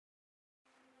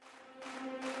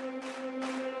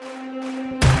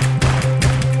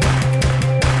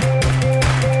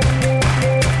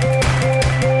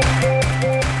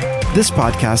This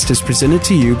podcast is presented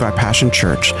to you by Passion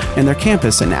Church and their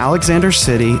campus in Alexander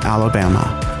City,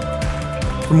 Alabama.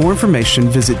 For more information,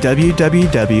 visit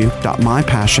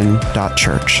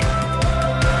www.mypassion.church.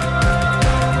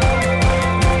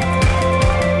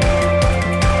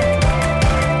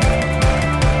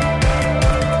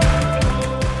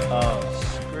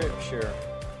 Scripture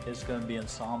is going to be in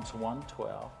Psalms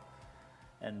 112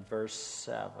 and verse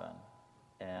 7.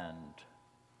 And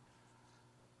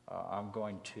I'm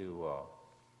going to,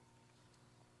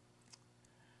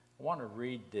 I want to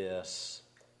read this.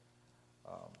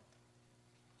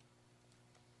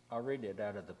 I'll read it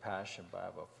out of the Passion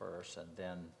Bible first, and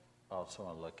then also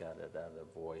want to look at it out of the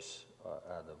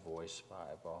Voice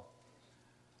Bible.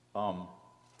 I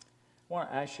want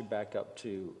to actually back up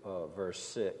to verse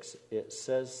 6. It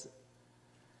says,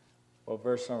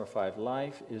 verse number 5,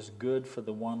 life is good for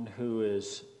the one who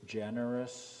is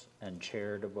generous and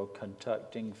charitable,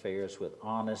 conducting affairs with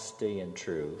honesty and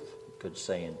truth. You could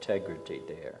say integrity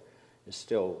there. It's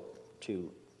still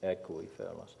too echoey,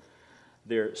 fellas.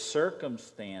 Their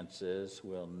circumstances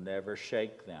will never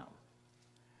shake them,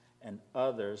 and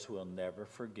others will never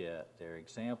forget their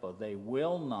example. They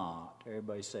will not,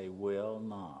 everybody say will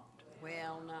not.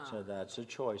 Will not. So that's a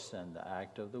choice then. The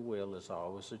act of the will is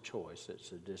always a choice.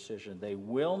 It's a decision. They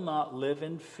will not live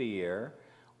in fear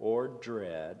or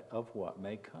dread of what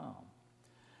may come.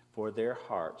 For their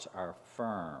hearts are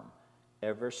firm,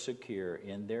 ever secure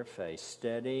in their faith,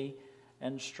 steady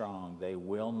and strong. They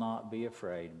will not be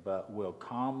afraid, but will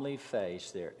calmly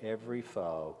face their every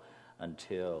foe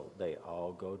until they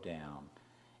all go down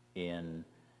in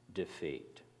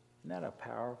defeat. Isn't that a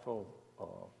powerful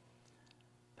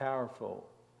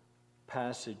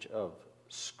passage of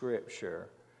Scripture?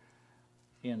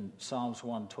 In Psalms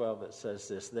 112, it says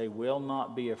this: they will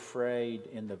not be afraid,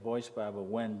 in the Voice Bible,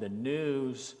 when the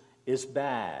news is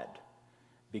bad,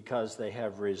 because they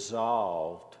have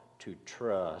resolved to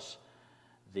trust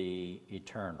the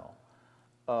eternal.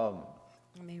 Let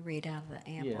me read out of the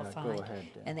Amplified. Yeah, go ahead.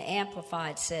 And the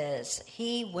Amplified says,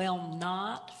 he will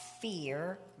not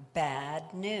fear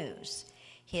bad news.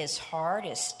 His heart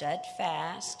is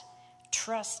steadfast,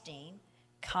 trusting,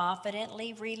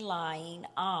 confidently relying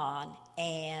on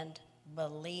and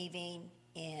believing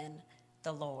in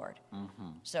the Lord.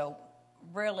 Mm-hmm. So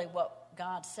really what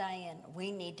God's saying,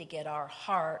 we need to get our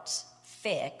hearts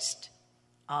fixed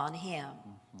on Him.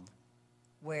 Mm-hmm.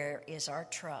 Where is our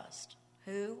trust?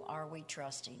 Who are we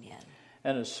trusting in?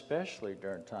 And especially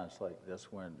during times like this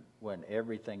when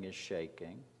everything is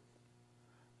shaking.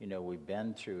 You know, we've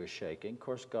been through a shaking. Of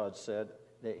course, God said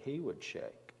that He would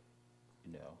shake,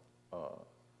 you know.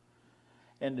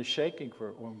 And the shaking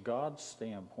from God's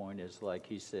standpoint is like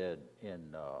He said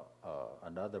in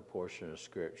another portion of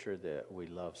Scripture that we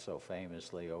love so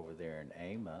famously over there in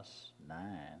Amos 9.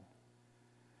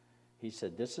 He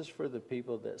said, this is for the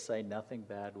people that say nothing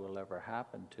bad will ever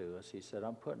happen to us. He said,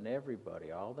 I'm putting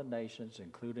everybody, all the nations,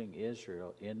 including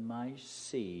Israel, in my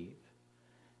sieve,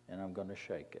 and I'm going to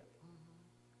shake it.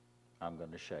 Mm-hmm. I'm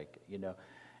going to shake it, you know.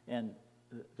 And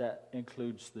that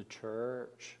includes the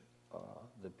church,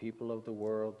 the people of the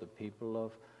world, the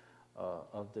people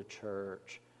of the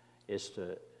church.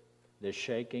 The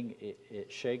shaking,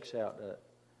 it shakes out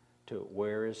to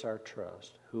where is our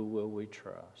trust? Who will we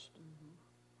trust? Mm-hmm.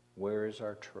 Where is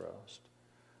our trust?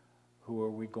 Who are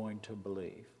we going to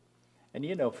believe? And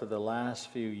you know, for the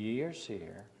last few years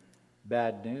here,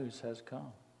 bad news has come.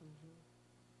 Mm-hmm.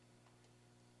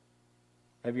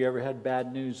 Have you ever had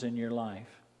bad news in your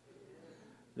life?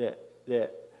 That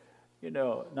you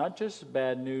know, not just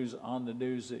bad news on the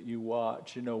news that you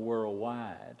watch, you know,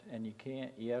 worldwide. And you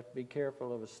have to be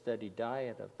careful of a steady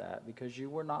diet of that, because you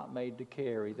were not made to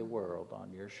carry the world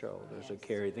on your shoulders, or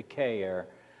carry the care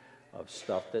of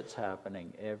stuff that's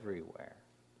happening everywhere.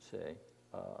 See,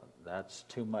 that's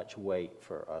too much weight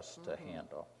for us to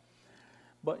handle.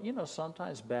 But, you know,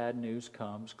 sometimes bad news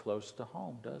comes close to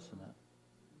home, doesn't it?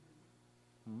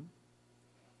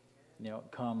 You know,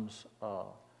 it comes...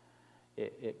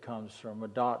 It comes from a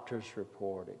doctor's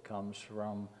report. It comes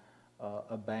from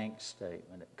a bank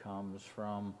statement. It comes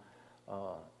from,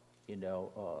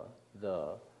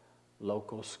 the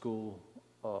local school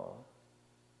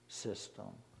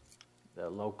system, the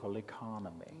local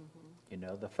economy. Mm-hmm. You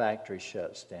know, the factory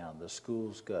shuts down. The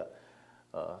school's got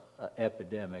an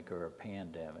epidemic or a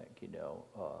pandemic. You know,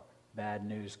 bad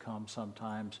news comes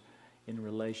sometimes in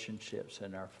relationships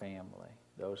in our family.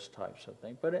 Those types of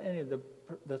things. But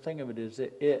the thing of it is,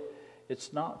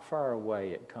 it's not far away.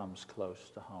 It comes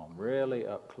close to home, really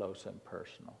up close and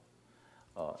personal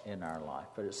in our life.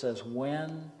 But it says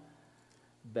when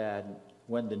the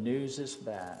news is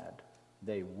bad,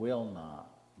 they will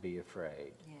not be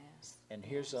afraid. Yes. And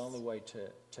here's the only way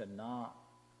to not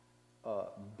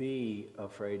be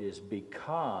afraid is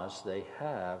because they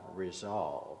have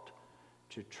resolved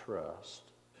to trust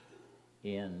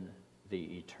in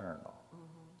the eternal.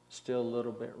 Still a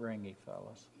little bit ringy,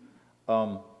 fellas.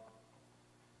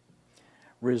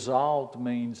 Resolved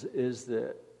means is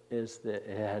that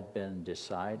it had been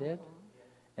decided,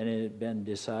 and it had been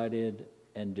decided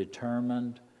and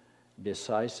determined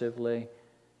decisively.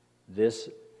 This,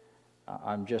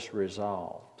 I'm just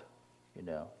resolved,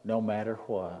 no matter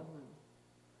what.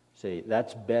 See,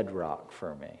 that's bedrock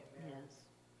for me.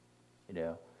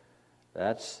 Yes.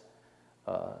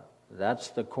 That's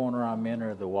the corner I'm in,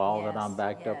 or the wall that I'm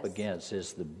backed up against,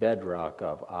 is the bedrock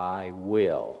of I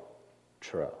will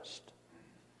trust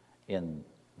in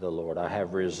the Lord. I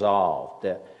have resolved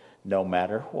that no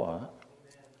matter what,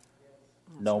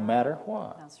 matter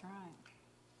what, That's right.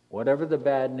 whatever the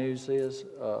bad news is,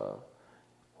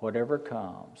 whatever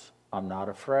comes, I'm not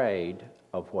afraid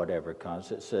of whatever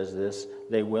comes. It says this,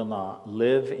 they will not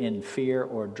live in fear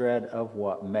or dread of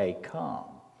what may come,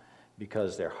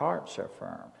 because their hearts are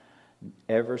firm,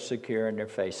 ever secure in their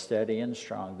faith, steady and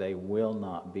strong. They will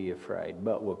not be afraid,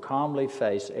 but will calmly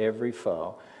face every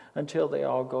foe until they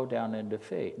all go down in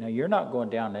defeat. Now, you're not going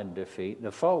down in defeat.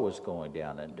 The foe is going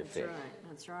down in defeat.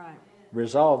 That's right.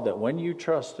 Resolve that when you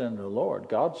trust in the Lord,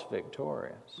 God's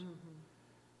victorious.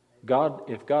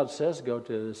 If God says go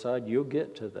to the side, you'll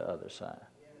get to the other side.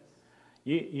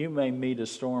 You may meet a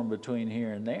storm between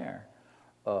here and there.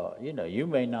 You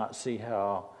may not see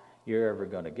how you're ever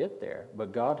going to get there,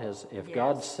 but God has. If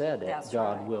God said it,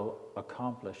 God will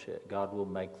accomplish it. God will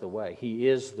make the way. He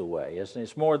is the way.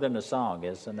 It's more than a song,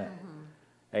 isn't it?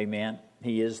 Amen.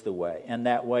 He is the way, and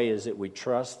that way is that we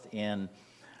trust in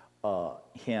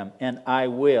Him. And I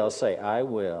will say, I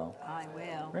will. I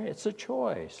will. Right? It's a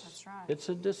choice. That's right. It's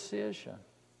a decision.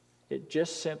 It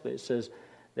just simply says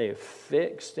they have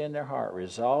fixed in their heart,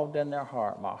 resolved in their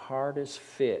heart. My heart is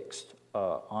fixed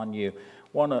on you.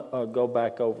 Want to go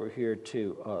back over here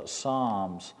to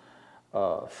Psalms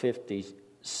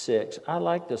 56. I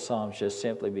like the Psalms just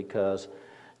simply because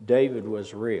David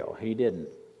was real. He didn't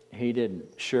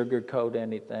sugarcoat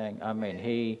anything. I mean,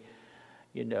 he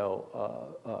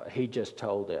just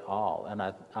told it all. And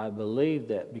I believe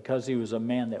that because he was a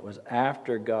man that was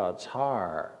after God's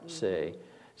heart.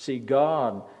 See,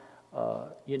 God,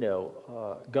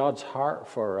 God's heart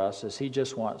for us is He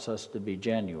just wants us to be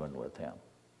genuine with Him,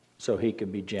 so He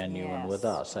can be genuine with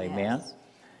us. Amen. Yes.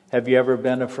 Have you ever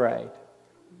been afraid?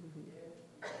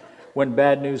 When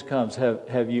bad news comes,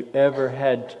 have you ever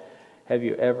had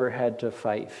to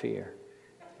fight fear?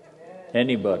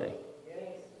 Anybody?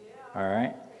 All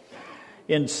right.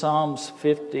 In Psalms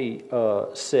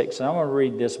 56, and I'm going to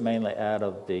read this mainly out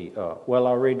of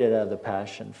I'll read it out of the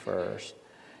Passion first.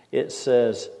 It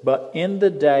says, but in the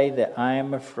day that I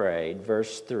am afraid,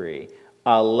 verse 3,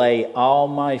 I'll lay all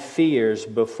my fears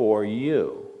before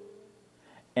you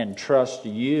and trust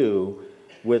you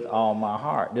with all my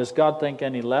heart. Does God think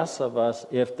any less of us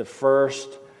if the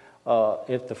first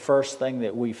thing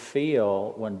that we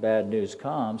feel when bad news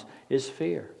comes is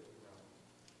fear?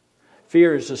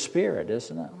 Fear is a spirit,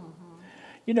 isn't it?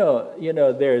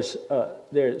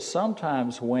 There's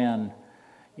sometimes when,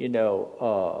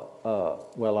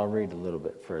 I'll read a little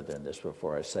bit further in this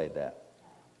before I say that.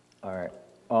 All right.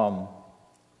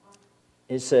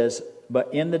 It says,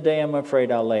 but in the day I'm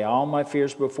afraid, I'll lay all my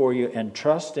fears before you and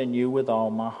trust in you with all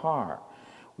my heart.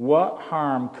 What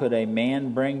harm could a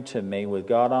man bring to me? With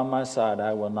God on my side,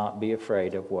 I will not be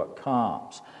afraid of what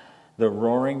comes. The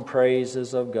roaring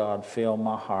praises of God fill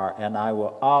my heart, and I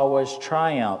will always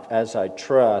triumph as I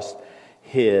trust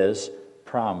His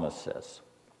promises.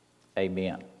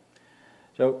 Amen.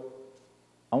 So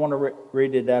I want to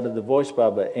read it out of the Voice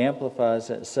Bible. It amplifies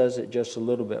it. It says it just a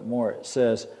little bit more. It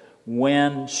says,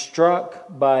 when struck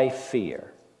by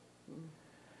fear.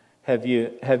 Have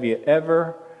you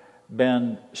ever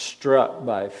been struck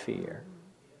by fear?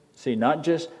 See, not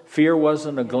just fear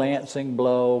wasn't a glancing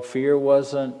blow. Fear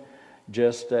wasn't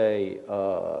just a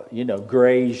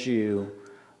graze you.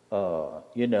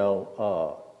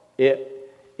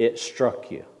 It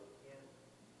struck you.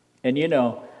 And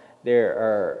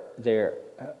there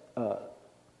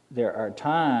are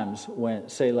times when,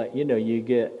 say, like you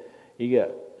get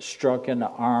struck in the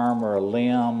arm or a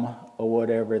limb or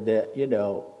whatever that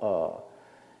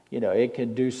it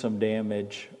can do some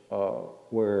damage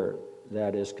where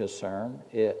that is concerned.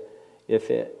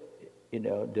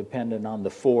 Depending on the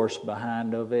force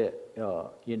behind of it,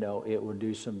 it will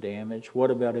do some damage.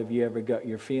 What about if you ever got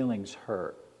your feelings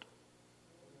hurt?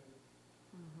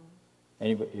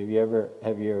 Anybody,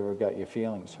 have you ever got your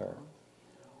feelings hurt?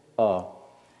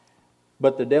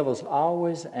 But the devil's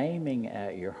always aiming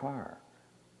at your heart,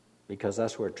 because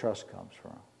that's where trust comes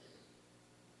from.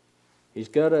 He's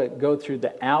got to go through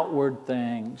the outward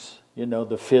things,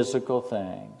 the physical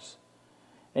things.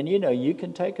 And, you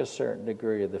can take a certain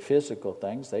degree of the physical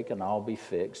things. They can all be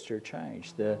fixed or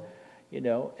changed. It's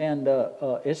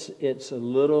a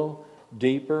little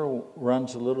deeper,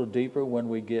 runs a little deeper when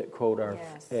we get, quote,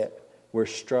 we're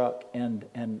struck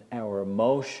and our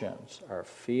emotions, our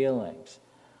feelings.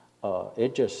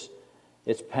 It's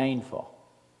painful.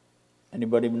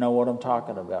 Anybody know what I'm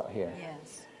talking about here?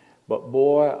 Yes. But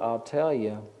boy, I'll tell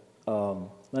you,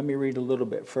 let me read a little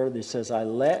bit further. It says, I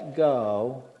let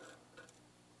go,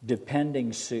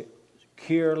 depending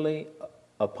securely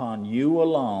upon you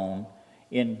alone,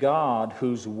 in God,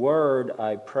 whose word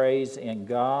I praise. In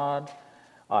God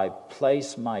I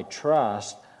place my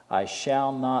trust. I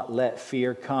shall not let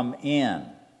fear come in.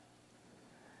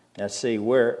 Now see,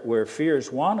 where fear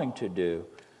is wanting to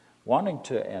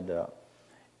end up,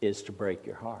 is to break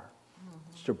your heart.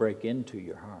 Mm-hmm. It's to break into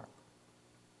your heart.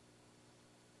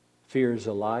 Fear is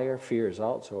a liar. Fear is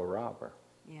also a robber.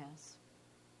 Yes.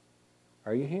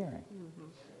 Are you hearing? Mm-hmm.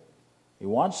 He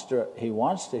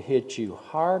wants to hit you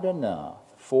hard enough,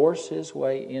 force his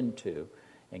way into,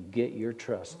 and get your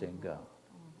trust in God.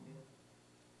 Mm-hmm.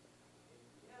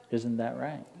 Isn't that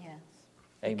right? Yes.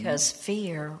 Amen. Because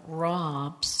fear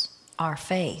robs our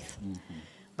faith. Mm-hmm.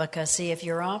 Because, see, if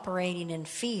you're operating in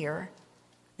fear,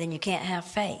 then you can't have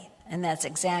faith. And that's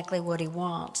exactly what he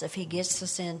wants. If he gets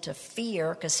us into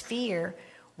fear, because fear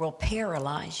will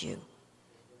paralyze you.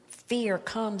 Fear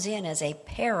comes in as a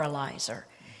paralyzer.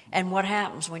 And what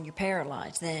happens when you're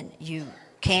paralyzed? Then you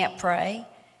can't pray.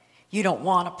 You don't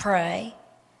want to pray.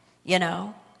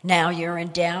 Now you're in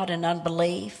doubt and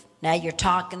unbelief. Now you're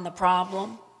talking the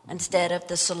problem instead of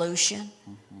the solution.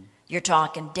 Mm-hmm. You're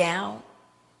talking doubt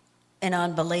and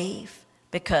unbelief,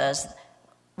 because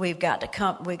we've got to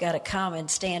come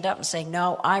and stand up and say,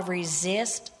 no, I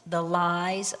resist the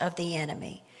lies of the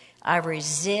enemy. I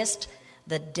resist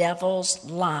the devil's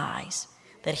lies,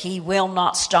 that he will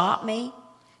not stop me.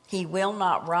 He will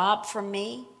not rob from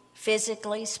me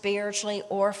physically, spiritually,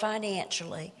 or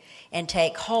financially, and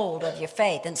take hold of your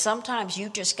faith. And sometimes you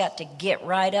just got to get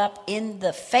right up in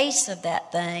the face of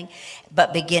that thing,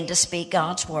 but begin to speak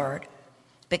God's word.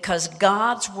 Because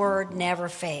God's word never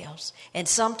fails. And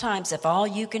sometimes if all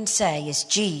you can say is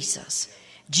Jesus,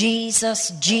 Jesus,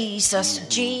 Jesus,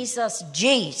 Jesus,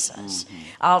 Jesus,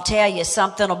 I'll tell you,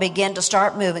 something will begin to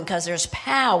start moving, because there's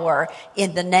power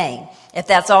in the name. If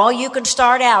that's all you can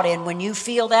start out in, when you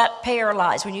feel that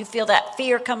paralyzed, when you feel that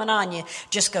fear coming on you,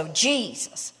 just go,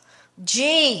 Jesus,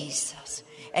 Jesus.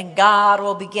 And God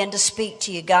will begin to speak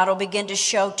to you. God will begin to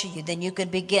show to you. Then you can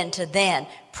begin to then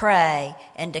pray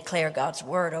and declare God's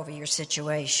word over your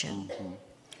situation. Mm-hmm.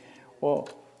 Well,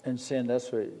 and sin,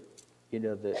 that's what,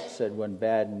 that said when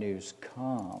bad news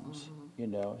comes, he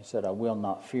said, I will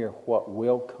not fear what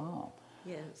will come.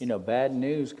 Yes. Bad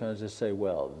news comes to say,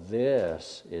 well,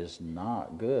 this is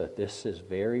not good. This is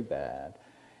very bad.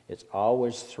 It's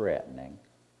always threatening.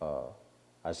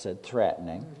 I said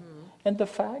threatening. Mm-hmm. And the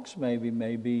facts may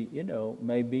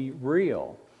be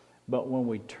real. But when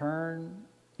we turn,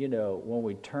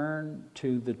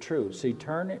 to the truth, see,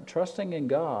 trusting in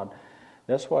God,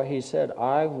 that's why he said,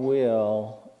 I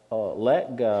will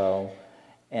let go,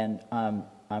 and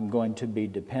I'm going to be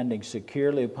depending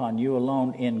securely upon you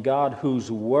alone, in God whose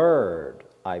word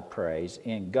I praise.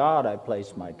 In God I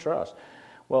place my trust.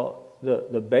 Well,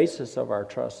 the basis of our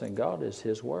trust in God is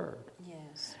his word.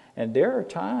 Yes. And there are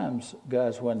times,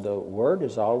 guys, when the word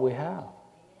is all we have.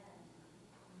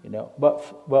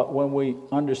 But when we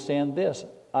understand this,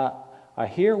 I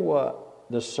hear what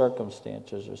the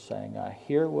circumstances are saying. I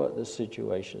hear what the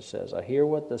situation says. I hear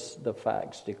what the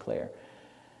facts declare.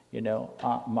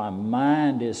 My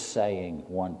mind is saying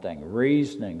one thing.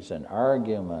 Reasonings and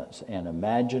arguments and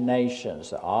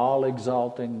imaginations, all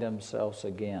exalting themselves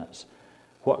against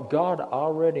what God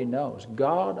already knows.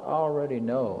 God already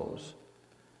knows.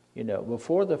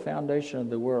 Before the foundation of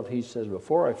the world, he says,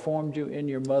 before I formed you in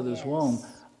your mother's womb,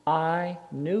 I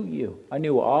knew you. I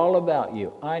knew all about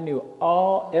you. I knew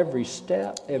every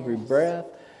step, every breath,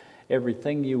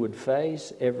 everything you would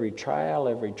face, every trial,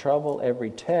 every trouble, every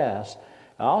test.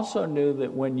 I also knew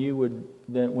that when you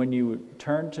would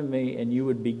turn to me and you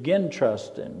would begin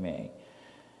trusting me,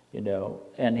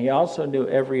 and he also knew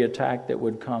every attack that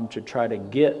would come to try to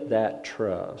get that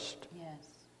trust. Yes.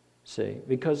 See,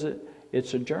 because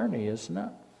it's a journey, isn't it?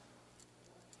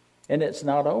 And it's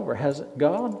not over.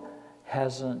 God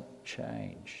hasn't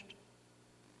changed.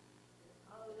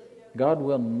 God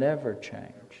will never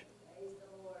change.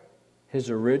 His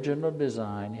original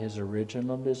design, His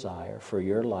original desire for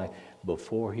your life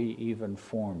before He even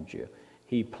formed you.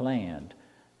 He planned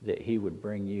that He would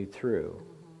bring you through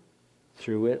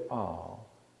it all,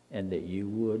 and that you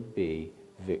would be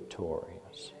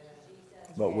victorious.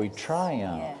 But we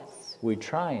triumph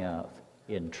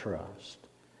in trust.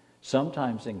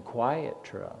 Sometimes in quiet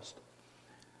trust.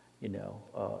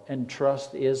 And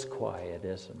trust is quiet,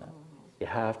 isn't it? You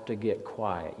have to get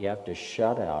quiet. You have to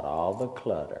shut out all the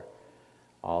clutter,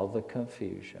 all the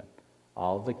confusion,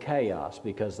 all the chaos,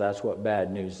 because that's what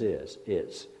bad news is.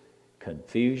 It's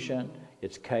confusion.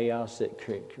 It's chaos that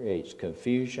creates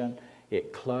confusion.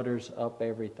 It clutters up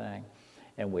everything.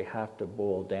 And we have to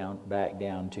boil back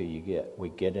down till we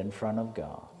get in front of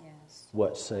God. Yes.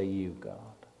 What say you, God?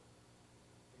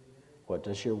 What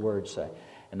does your word say?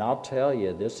 And I'll tell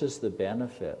you, this is the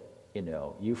benefit.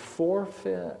 You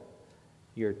forfeit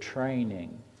your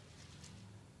training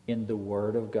in the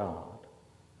Word of God.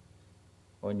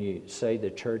 When you say the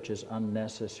church is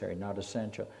unnecessary, not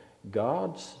essential,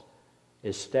 God's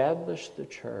established the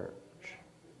church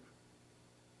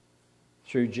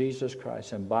through Jesus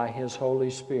Christ and by His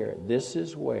Holy Spirit. This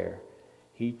is where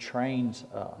He trains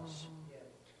us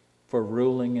for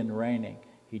ruling and reigning.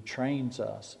 He trains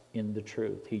us in the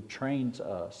truth. He trains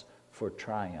us for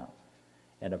triumph.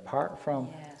 And apart from,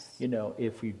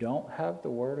 if you don't have the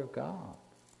Word of God,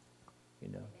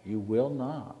 you will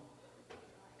not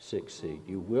succeed.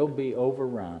 You will be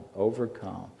overrun,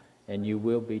 overcome, and you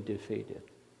will be defeated.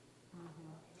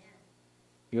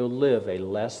 You'll live a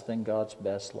less than God's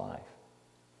best life.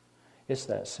 It's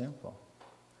that simple.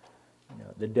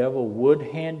 The devil would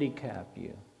handicap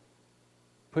you,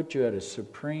 put you at a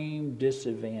supreme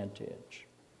disadvantage,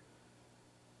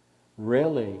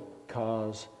 really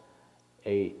cause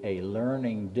a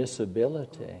learning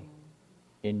disability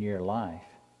in your life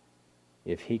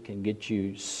if he can get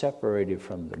you separated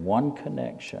from the one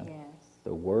connection. Yes.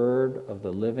 The Word of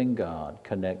the living God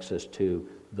connects us to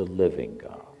the living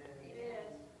God.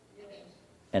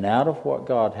 And out of what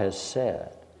God has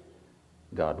said,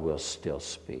 God will still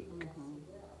speak.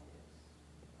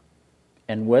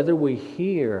 And whether we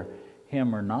hear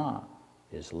Him or not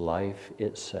is life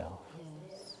itself.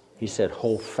 Yes. He said,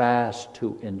 hold fast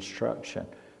to instruction,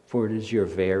 for it is your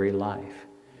very life.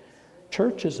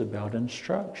 Church is about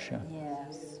instruction.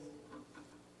 Yes.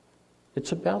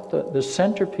 It's about the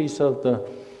centerpiece of the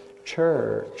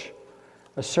church.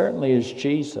 Certainly is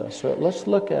Jesus. So let's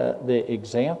look at the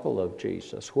example of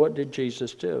Jesus. What did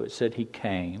Jesus do? It said He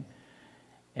came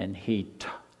and He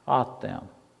taught them.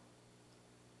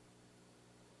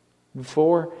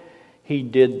 Before He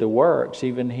did the works,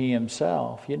 even He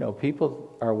Himself,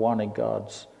 people are wanting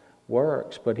God's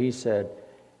works, but He said,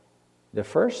 the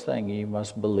first thing, you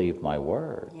must believe my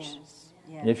words. Yes.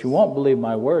 Yes. And if you won't believe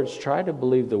my words, try to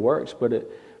believe the works,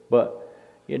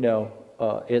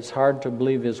 it's hard to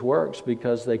believe His works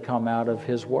because they come out of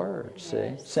His Word, see?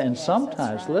 Yes, And yes, sometimes,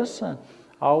 that's right. listen,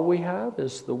 all we have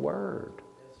is the Word.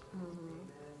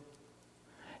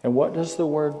 And what does the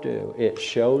Word do? It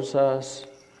shows us,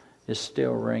 it's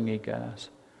still ringing, guys.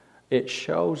 It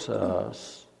shows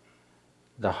us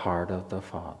the heart of the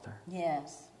Father.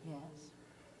 Yes. Yes.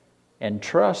 And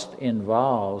trust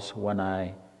involves when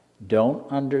I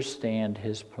don't understand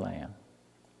His plan.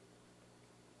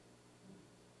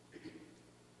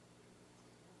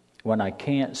 When I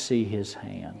can't see His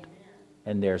hand.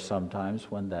 And there's sometimes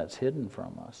when that's hidden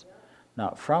from us.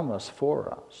 Not from us,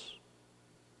 for us.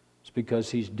 It's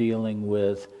because He's dealing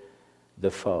with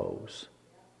the foes.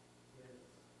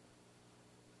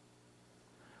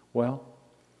 Well,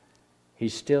 He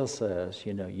still says,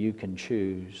 you can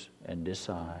choose and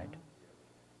decide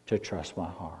to trust my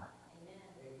heart.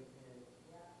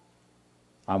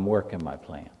 I'm working my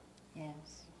plan.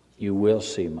 Yes. You will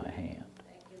see my hand.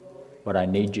 But I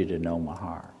need you to know my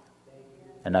heart.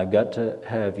 And I've got to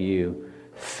have you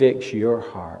fix your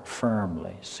heart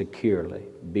firmly, securely,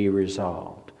 be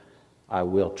resolved. I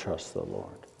will trust the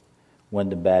Lord. When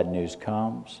the bad news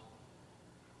comes,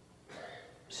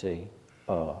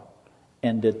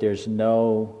 and that there's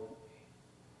no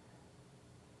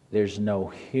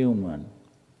human.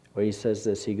 Well, he says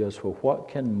this, he goes, well, what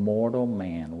can mortal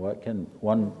man,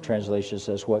 one translation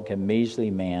says, what can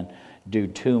measly man do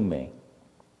to me?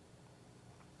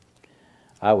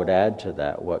 I would add to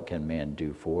that, what can man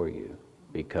do for you?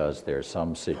 Because there are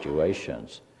some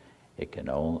situations, it can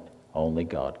only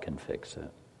God can fix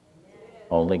it.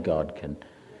 Only God can.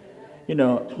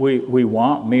 We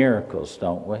want miracles,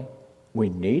 don't we? We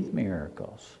need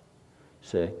miracles.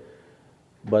 See?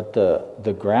 But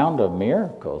the ground of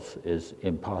miracles is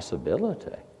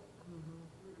impossibility.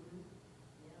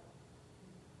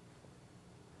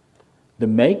 The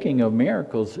making of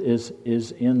miracles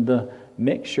is in the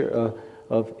mixture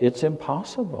of it's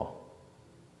impossible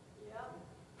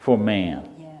for man,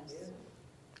 Yes.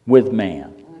 with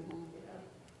man.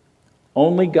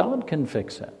 Only God can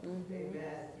fix it.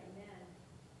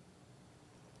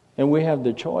 And we have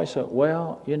the choice of,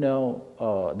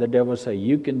 the devil will say,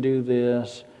 you can do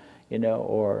this,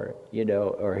 or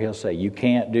he'll say, you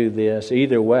can't do this.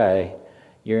 Either way,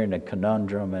 you're in a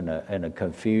conundrum and a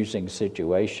confusing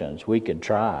situations. We can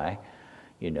try,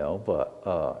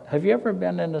 but have you ever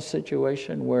been in a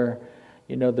situation where,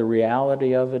 the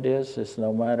reality of it is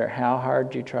no matter how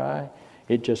hard you try,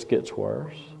 it just gets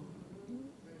worse?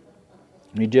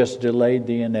 You just delayed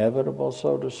the inevitable,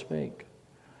 so to speak.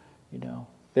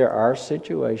 There are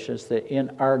situations that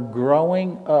in our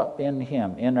growing up in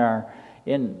Him, in our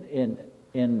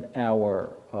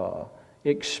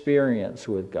experience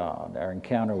with God, our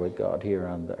encounter with God here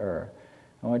on the earth.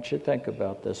 I want you to think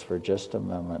about this for just a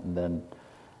moment, and then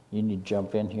you need to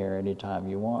jump in here anytime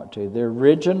you want to. The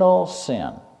original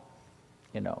sin,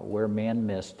 where men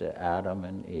missed it, Adam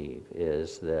and Eve,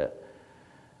 is that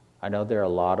I know there are a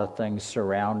lot of things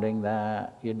surrounding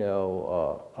that,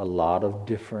 a lot of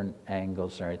different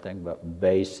angles and everything, but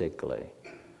basically,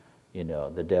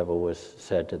 the devil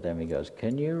said to them, he goes,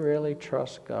 can you really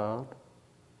trust God?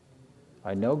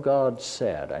 I know God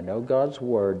said, I know God's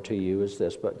word to you is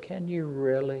this, but can you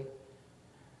really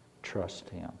trust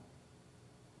Him?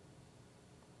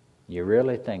 You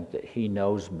really think that He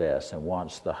knows best and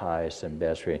wants the highest and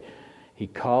best for you? He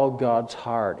called God's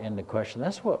heart into question.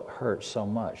 That's what hurts so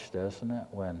much, doesn't it?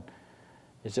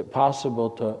 Is it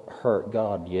possible to hurt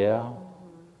God? Yeah.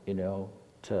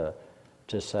 To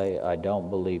say, I don't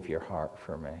believe your heart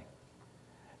for me.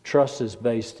 Trust is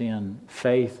based in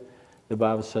faith. The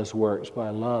Bible says works by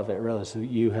love. It really says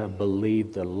you have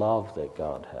believed the love that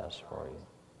God has for you.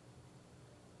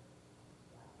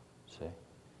 See?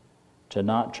 To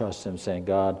not trust Him, saying,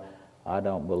 God, I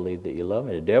don't believe that you love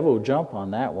me. The devil will jump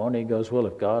on that one. He goes, well,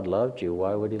 if God loved you,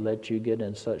 why would He let you get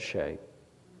in such shape?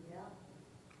 Yeah.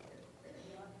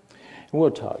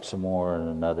 We'll talk some more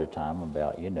another time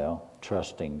about,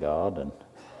 trusting God and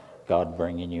God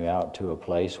bringing you out to a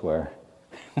place where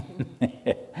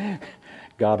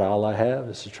God, all I have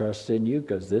is to trust in you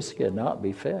because this cannot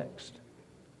be fixed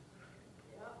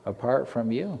apart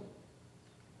from you.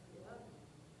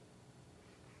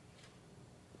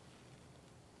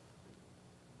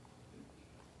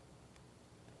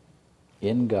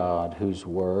 In God, whose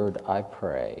word I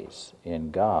praise,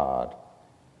 in God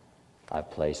I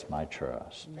place my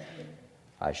trust.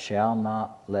 I shall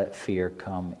not let fear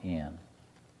come in.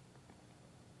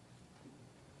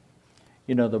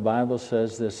 The Bible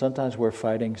says that sometimes we're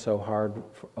fighting so hard,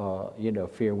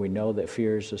 fear. We know that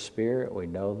fear is a spirit. We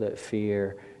know that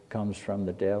fear comes from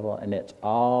the devil. And it's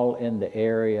all in the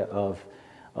area of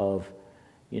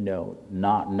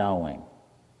not knowing.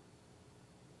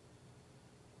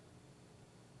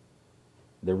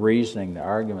 The reasoning, the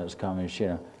arguments come is,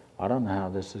 I don't know how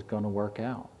this is going to work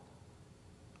out.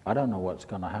 I don't know what's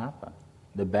going to happen.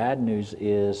 The bad news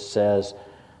says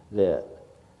that,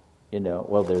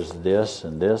 there's this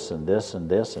and this and this and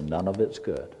this, and none of it's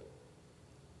good.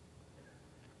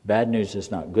 Bad news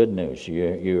is not good news.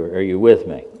 Are you with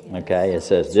me? Okay, it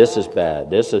says this is bad.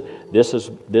 This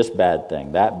bad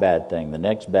thing, that bad thing, the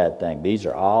next bad thing. These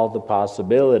are all the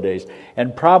possibilities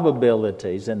and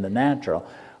probabilities in the natural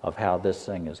of how this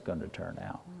thing is going to turn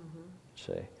out.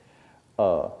 See,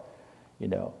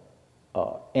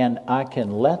 and I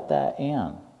can let that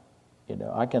in.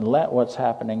 I can let what's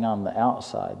happening on the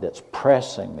outside that's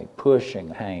pressing me, pushing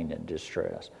pain and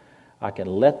distress. I can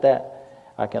let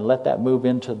that move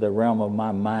into the realm of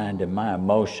my mind and my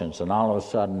emotions, and all of a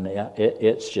sudden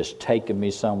it's just taken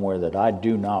me somewhere that I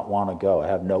do not want to go. I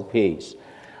have no peace.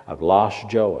 I've lost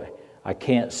joy. I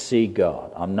can't see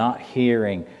God. I'm not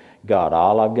hearing God.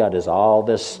 All I've got is all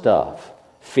this stuff.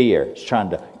 Fear. It's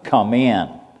trying to come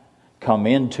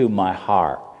into my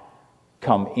heart,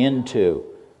 come into,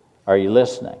 are you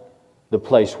listening? The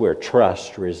place where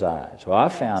trust resides. Well, I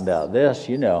found out this,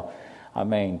 it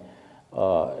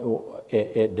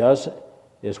does,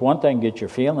 it's one thing to get your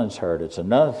feelings hurt. It's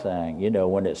another thing,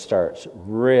 when it starts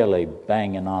really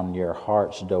banging on your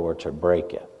heart's door to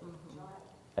break it.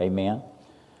 Amen?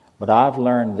 But I've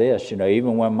learned this,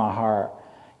 even when my heart,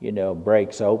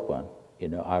 breaks open,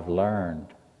 I've learned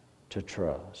to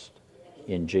trust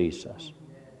in Jesus.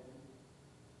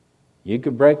 You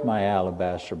could break my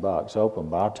alabaster box open,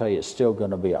 but I'll tell you, it's still going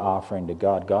to be an offering to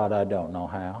God. God, I don't know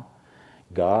how.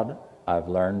 God, I've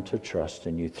learned to trust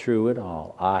in you through it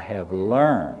all. I have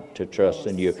learned to trust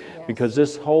in you. Because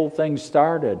this whole thing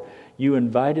started, You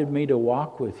invited me to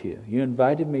walk with you. You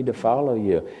invited me to follow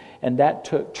you. And that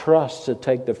took trust to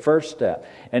take the first step.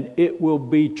 And it will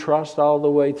be trust all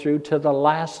the way through to the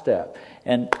last step.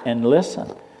 And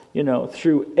listen,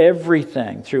 through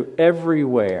everything, through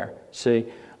everywhere. See,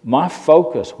 my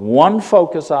focus, one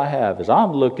focus I have is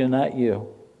I'm looking at you.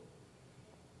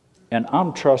 And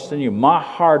I'm trusting you. My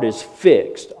heart is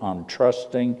fixed on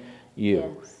trusting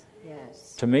you.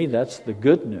 Yes. To me, that's the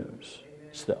good news.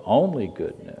 It's the only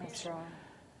good news. That's right.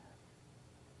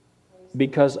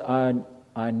 Because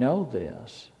I know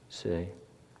this, see,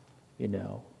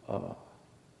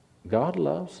 God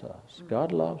loves us.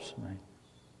 God loves me.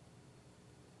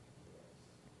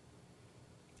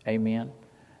 Amen.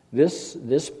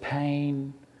 This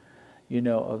pain,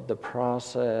 of the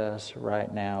process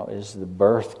right now is the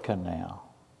birth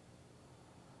canal.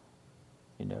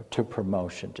 To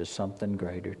promotion, to something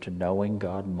greater, to knowing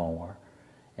God more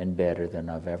and better than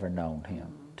I've ever known Him,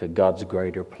 to God's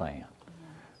greater plan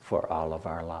for all of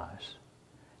our lives.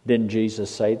 Didn't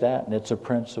Jesus say that? And it's a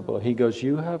principle. He goes,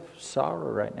 you have sorrow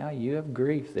right now. You have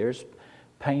grief. There's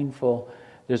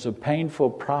a painful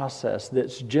process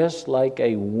that's just like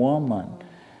a woman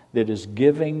that is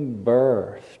giving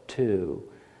birth to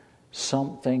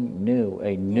something new,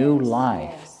 a new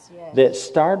life that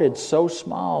started so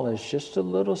small as just a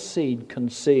little seed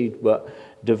conceived, but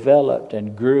developed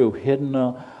and grew, hidden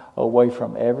away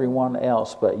from everyone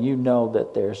else. But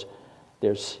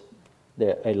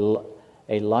that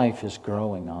a life is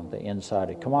growing on the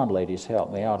inside. Come on, ladies,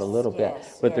 help me out a little bit.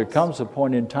 But there comes a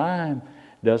point in time,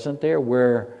 doesn't there,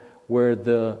 where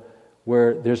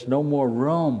there's no more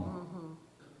room.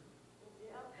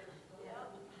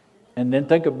 And then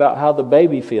think about how the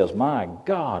baby feels. My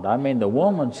God, the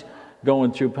woman's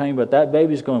going through pain, but that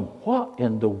baby's going, what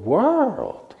in the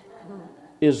world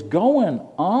is going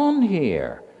on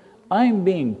here? I'm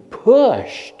being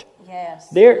pushed.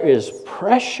 There is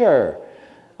pressure.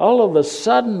 All of a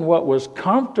sudden, what was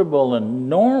comfortable and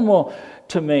normal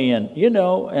to me,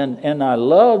 and I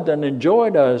loved and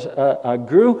enjoyed as I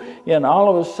grew, and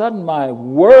all of a sudden, my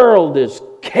world is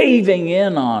caving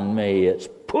in on me. It's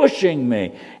pushing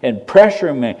me and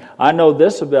pressuring me. I know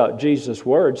this about Jesus'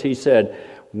 words. He said,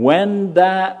 when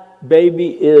that baby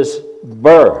is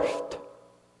birthed,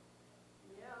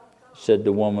 said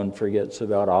the woman forgets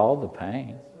about all the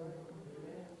pain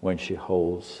when she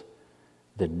holds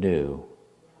the new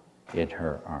in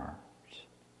her arms.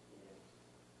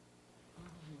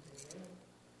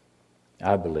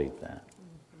 I believe that.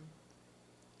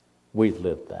 We've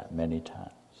lived that many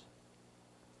times.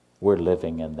 We're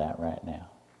living in that right now.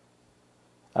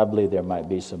 I believe there might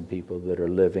be some people that are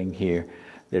living here,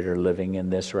 that are living in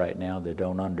this right now, that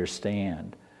don't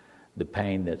understand the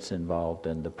pain that's involved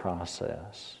in the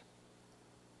process.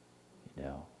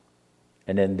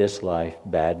 And in this life,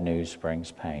 bad news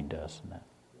brings pain, doesn't it?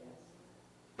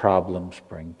 Problems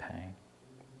bring pain.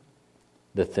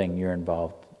 The thing you're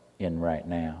involved in right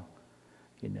now,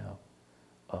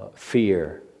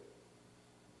 fear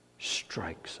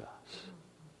strikes us.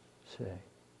 See?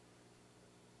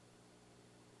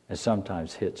 And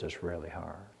sometimes hits us really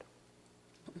hard.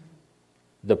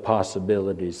 The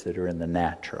possibilities that are in the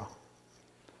natural,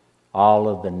 all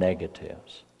of the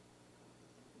negatives,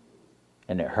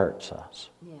 and it hurts us.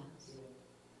 Yes.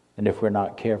 And if we're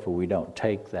not careful, we don't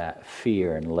take that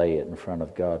fear and lay it in front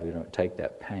of God. We don't take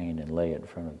that pain and lay it in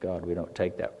front of God. We don't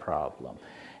take that problem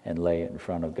and lay it in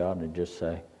front of God and just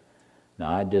say, no,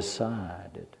 I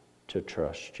decided to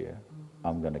trust you.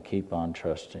 I'm going to keep on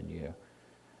trusting you.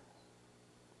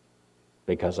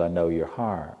 Because I know your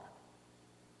heart.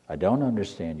 I don't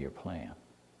understand your plan.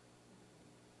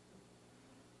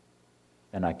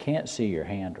 And I can't see your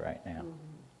hand right now.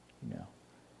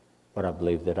 But I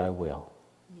believe that I will.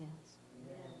 Yes.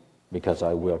 Because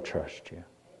I will trust you.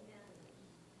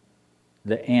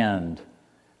 The end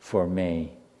for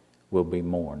me will be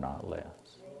more, not less.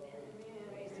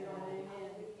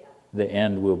 The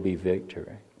end will be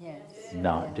victory,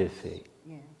 not defeat.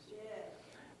 Yes.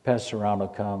 Pastor Ron will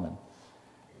come and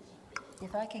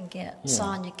if I can get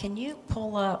Sonia, can you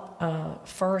pull up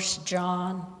 1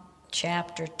 John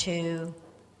chapter 2,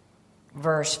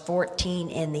 verse 14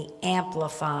 in the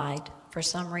Amplified. For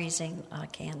some reason, I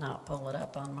cannot pull it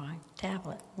up on my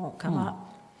tablet. It won't come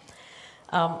up.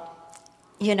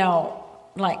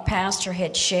 Like Pastor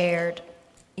had shared,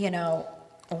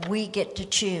 we get to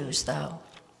choose, though.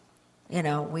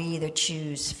 We either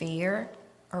choose fear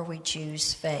or we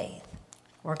choose faith.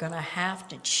 We're going to have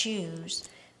to choose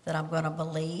that I'm going to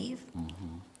believe,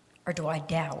 or do I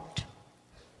doubt?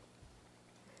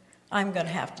 I'm going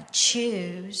to have to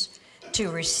choose to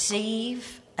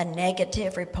receive a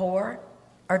negative report,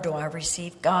 or do I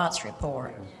receive God's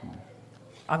report?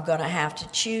 I'm going to have to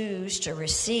choose to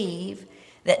receive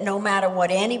that no matter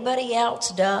what anybody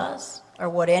else does or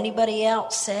what anybody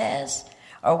else says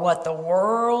or what the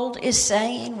world is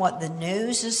saying, what the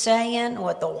news is saying,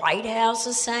 what the White House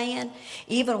is saying,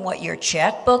 even what your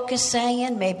checkbook is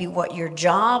saying, maybe what your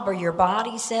job or your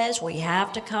body says, we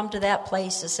have to come to that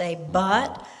place to say,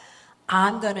 but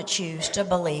I'm going to choose to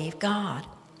believe God.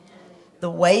 The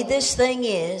way this thing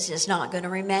is not going to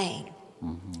remain.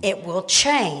 It will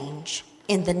change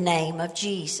in the name of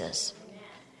Jesus.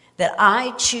 That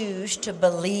I choose to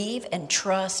believe and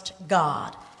trust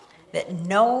God. That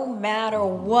no matter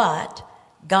what,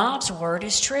 God's word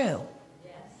is true.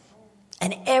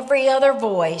 And every other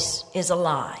voice is a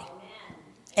lie.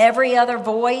 Every other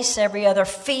voice, every other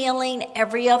feeling,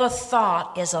 every other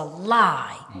thought is a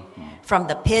lie from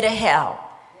the pit of hell.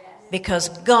 Because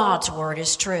God's word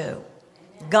is true.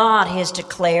 God has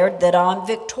declared that I'm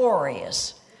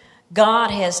victorious.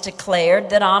 God has declared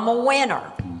that I'm a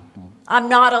winner. I'm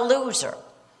not a loser.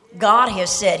 God has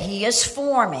said He is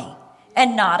for me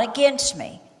and not against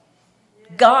me.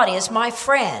 God is my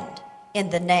friend in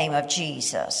the name of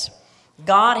Jesus.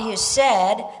 God has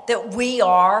said that we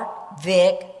are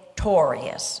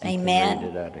victorious. Amen. You can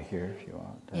read it out of here if you want.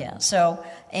 Yeah, so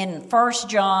in 1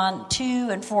 John 2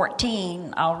 and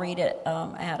 14, I'll read it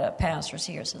out of Pastor's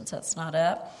here since that's not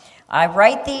up. I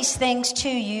write these things to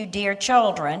you, dear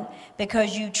children,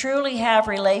 because you truly have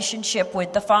relationship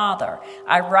with the Father.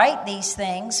 I write these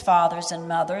things, fathers and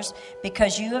mothers,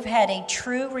 because you have had a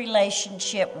true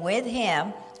relationship with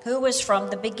Him who was from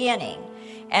the beginning.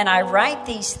 And I write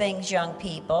these things, young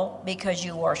people, because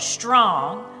you are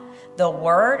strong. The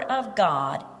Word of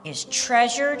God is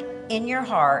treasured in your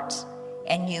hearts,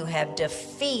 and you have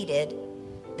defeated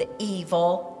the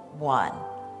evil one.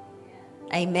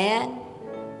 Amen?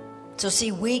 So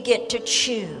see, we get to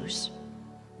choose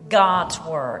God's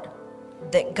Word,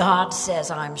 that God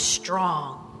says, I'm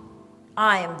strong,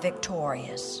 I am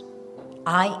victorious,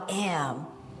 I am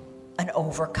an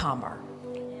overcomer.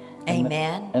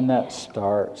 Amen? And that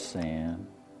starts, Sam,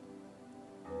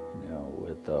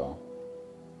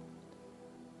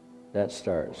 that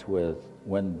starts with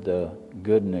when the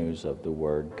good news of the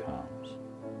Word comes.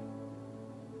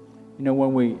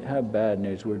 When we have bad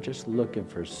news, we're just looking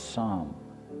for some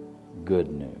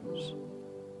good news.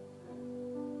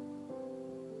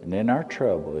 And in our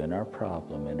trouble, in our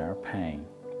problem, in our pain,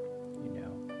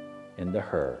 in the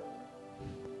hurt,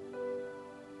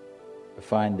 we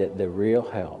find that the real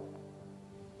help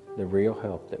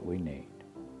that we need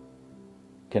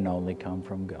can only come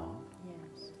from God.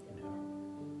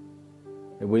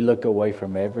 And we look away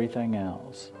from everything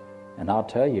else. And I'll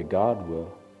tell you, God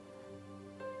will.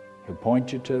 He'll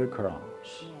point you to the cross.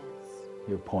 Yes.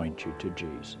 He'll point you to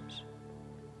Jesus.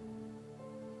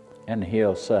 And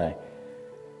He'll say,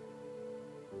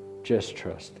 just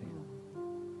trust Him.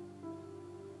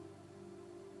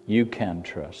 You can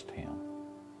trust Him.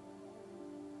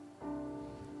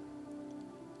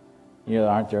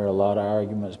 Aren't there a lot of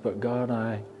arguments? But God,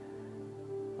 I've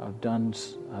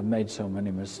made so many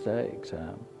mistakes.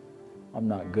 I'm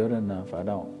not good enough. I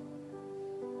don't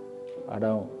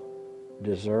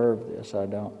deserve this. I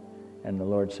don't. And the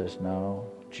Lord says, no,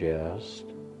 just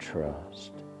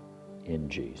trust in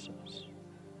Jesus.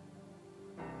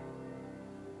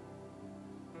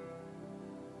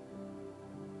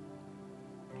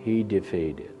 He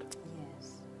defeated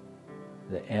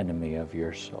the enemy of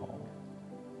your soul.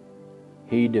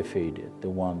 He defeated the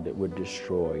one that would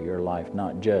destroy your life,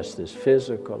 not just this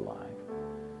physical life,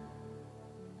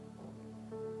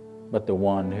 but the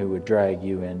one who would drag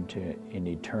you into an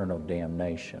eternal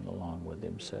damnation along with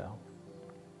Himself.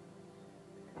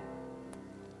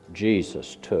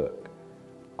 Jesus took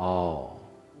all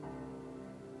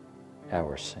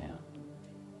our sin.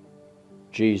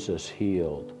 Jesus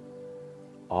healed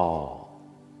all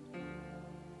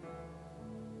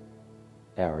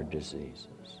our diseases.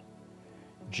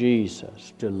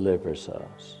 Jesus delivers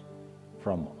us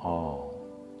from all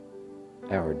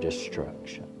our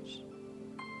destructions.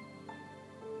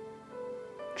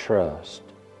 Trust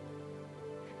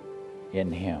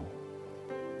in Him.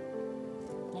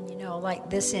 And like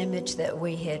this image that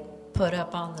we had put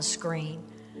up on the screen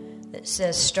that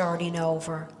says starting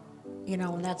over,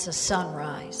 and that's a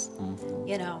sunrise.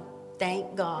 Mm-hmm.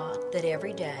 Thank God that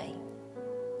every day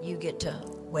you get to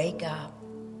wake up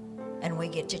and we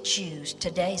get to choose.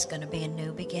 Today's going to be a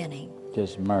new beginning.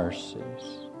 His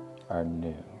mercies are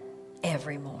new.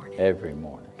 Every morning. Every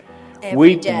morning.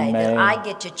 Every day that I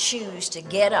get to choose to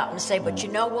get up and say, but you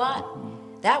know what?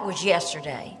 That was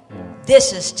yesterday. Yeah.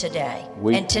 This is today.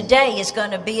 And today is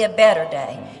going to be a better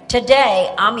day.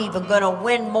 Today, I'm even going to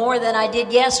win more than I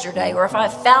did yesterday. Or if I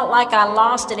felt like I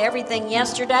lost at everything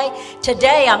yesterday,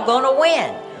 today I'm going to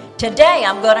win. Today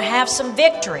I'm going to have some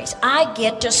victories. I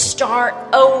get to start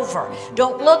over.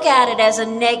 Don't look at it as a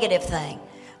negative thing.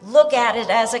 Look at it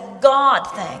as a God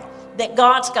thing. That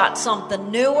God's got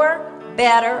something newer,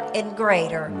 better, and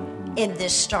greater in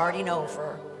this starting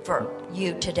over for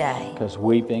you today. Because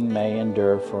weeping may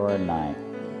endure for a night.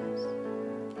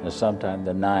 And sometimes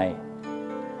the night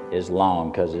is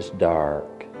long because it's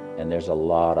dark. And there's a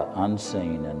lot of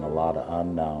unseen and a lot of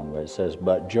unknown. Where it says,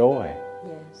 but joy.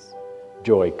 Yes.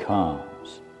 Joy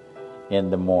comes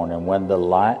in the morning when the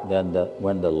light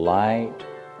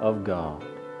of God,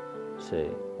 see,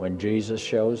 when Jesus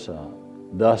shows up,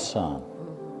 the Son,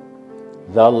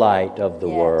 the light of the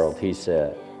world, he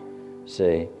said,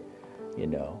 see,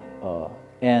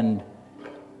 and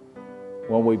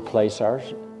when we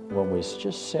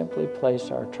just simply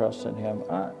place our trust in him,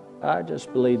 I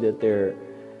just believe that there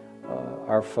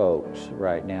are folks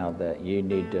right now that you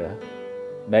need to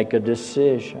make a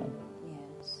decision.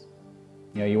 Yes.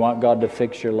 You want God to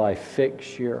fix your life.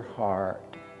 Fix your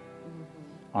heart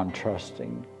on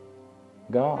trusting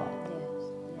God.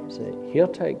 Yes. See, he'll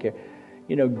take care.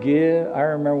 I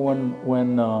remember when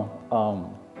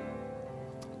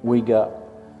we got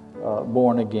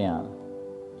born again.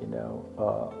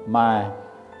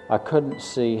 I couldn't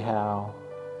see how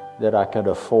that I could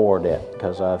afford it,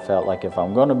 because I felt like if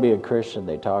I'm going to be a Christian,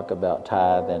 they talk about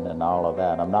tithing and all of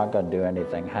that. I'm not going to do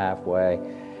anything halfway.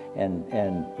 And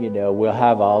we'll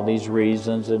have all these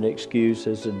reasons and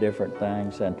excuses and different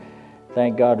things. And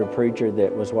thank God, a preacher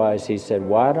that was wise, he said,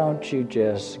 why don't you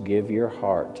just give your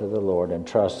heart to the Lord and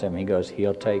trust him? He goes,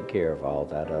 he'll take care of all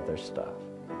that other stuff.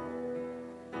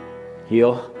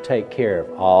 He'll take care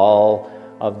of all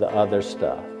of the other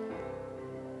stuff.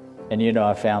 And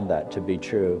I found that to be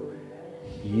true.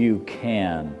 You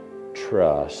can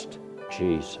trust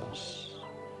Jesus.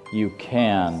 You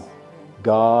can.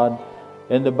 God,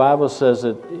 and the Bible says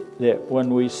that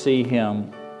when we see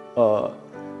him,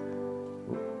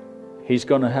 he's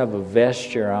going to have a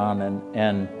vesture on,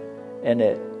 and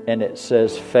it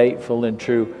says faithful and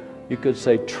true. You could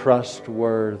say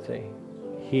trustworthy.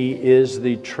 He is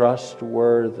the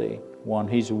trustworthy one.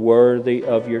 He's worthy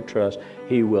of your trust.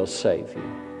 He will save you.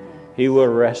 He will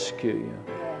rescue you.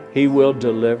 He will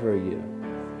deliver you.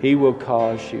 He will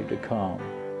cause you to come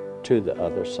to the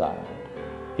other side.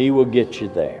 He will get you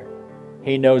there.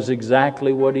 He knows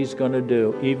exactly what he's going to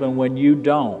do, even when you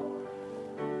don't.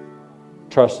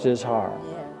 Trust his heart.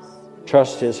 Yes.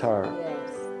 Trust his heart. Yes.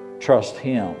 Trust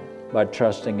him by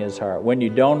trusting his heart. When you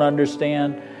don't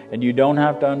understand, and you don't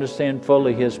have to understand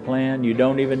fully his plan, you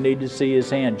don't even need to see his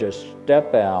hand. Just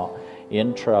step out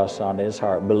in trust on his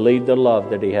heart. Believe the love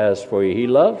that he has for you. He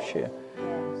loves you.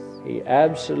 Yes. He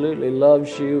absolutely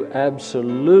loves you.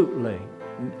 Absolutely.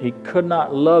 He could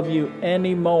not love you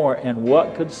anymore. And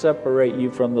what could separate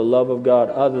you from the love of God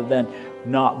other than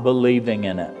not believing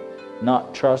in it,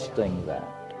 not trusting that?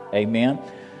 Amen?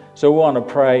 So we want to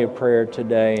pray a prayer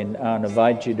today, and I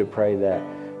invite you to pray that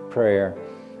prayer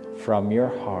from your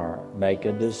heart. Make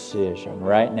a decision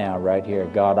right now, right here.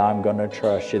 God, I'm going to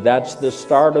trust you. That's the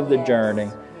start of the journey.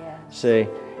 Yes. See,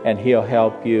 and he'll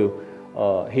help you.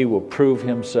 He will prove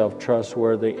himself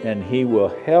trustworthy, and he will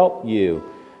help you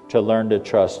to learn to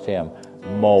trust him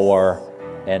more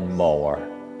and more.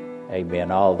 Amen.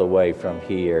 All the way from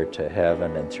here to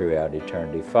heaven and throughout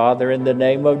eternity. Father, in the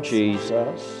name of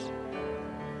Jesus,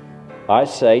 I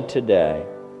say today,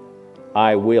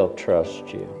 I will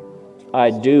trust you. I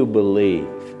do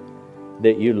believe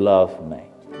that you love me.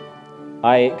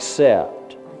 I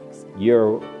accept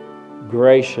your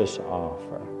gracious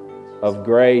offer of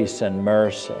grace and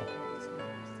mercy.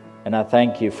 And I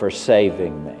thank you for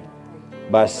saving me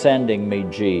by sending me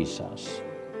Jesus.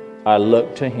 I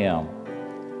look to him.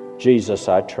 Jesus,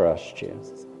 I trust you.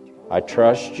 I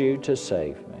trust you to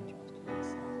save me,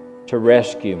 to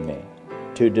rescue me,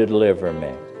 to deliver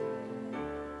me.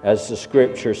 As the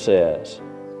scripture says,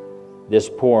 this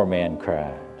poor man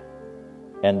cried,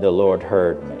 and the Lord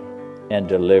heard me and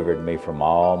delivered me from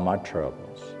all my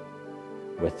troubles.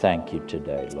 We thank you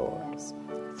today, Lord.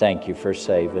 Thank you for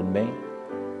saving me.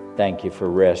 Thank you for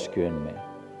rescuing me.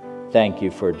 Thank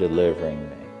you for delivering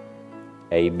me.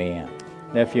 Amen.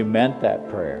 Now, if you meant that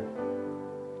prayer,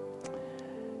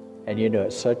 and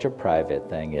it's such a private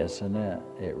thing, isn't it?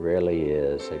 It really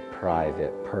is a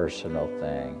private, personal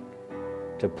thing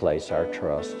to place our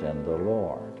trust in the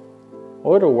Lord.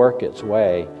 Well, it'll work its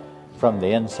way from the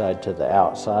inside to the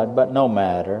outside, but no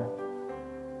matter.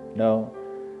 No,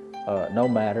 no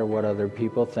matter what other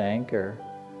people think or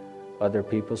other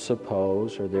people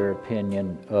suppose or their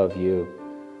opinion of you,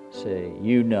 say,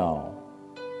 you know,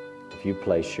 if you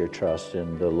place your trust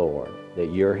in the Lord,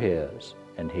 that you're His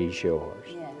and He's yours.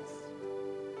 Yes.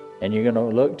 And you're going to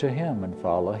look to Him and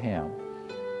follow Him.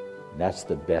 That's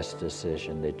the best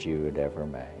decision that you would ever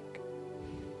make.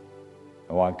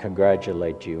 I want to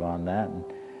congratulate you on that. And,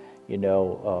 you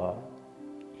know,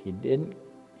 He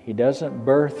doesn't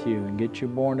birth you and get you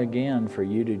born again for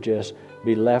you to just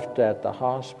be left at the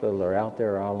hospital or out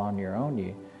there all on your own.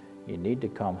 You need to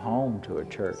come home to a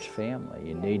church family.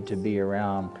 You need to be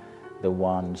around the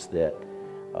ones that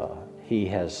He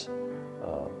has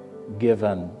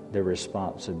given the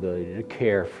responsibility to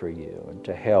care for you and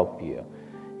to help you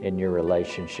in your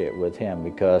relationship with Him,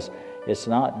 because it's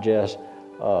not just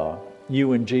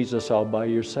you and Jesus all by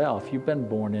yourself. You've been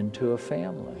born into a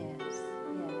family. Yes.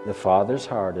 The Father's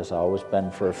heart has always been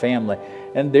for a family,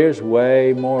 and there's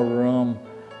way more room,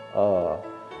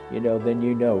 than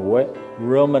you know. What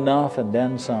room enough and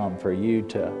then some for you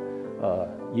to.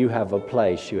 You have a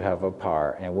place, you have a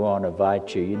part, and we want to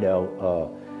invite you.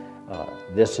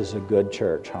 This is a good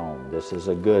church home. This is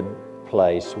a good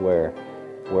place where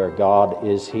God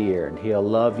is here, and He'll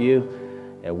love you,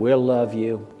 and we'll love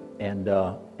you, and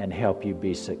help you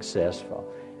be successful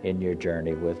in your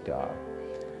journey with God.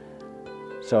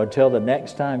 So until the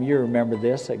next time, you remember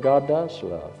this, that God does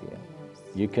love you.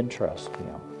 You can trust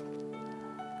Him.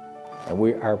 And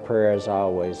our prayer, as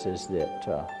always, is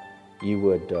that you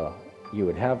would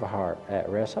have a heart at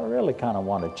rest. I really kind of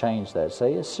want to change that.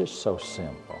 Say, it's just so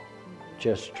simple.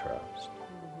 Just trust.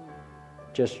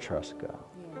 Just trust God.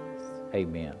 Yes.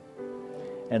 Amen.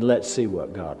 And let's see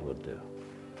what God will do.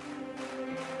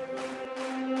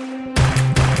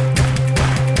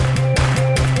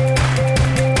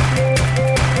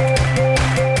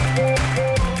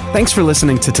 Thanks for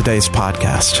listening to today's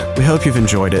podcast. We hope you've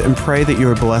enjoyed it and pray that you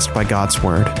are blessed by God's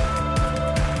Word.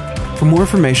 For more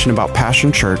information about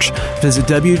Passion Church, visit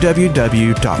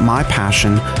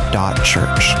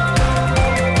www.mypassion.church.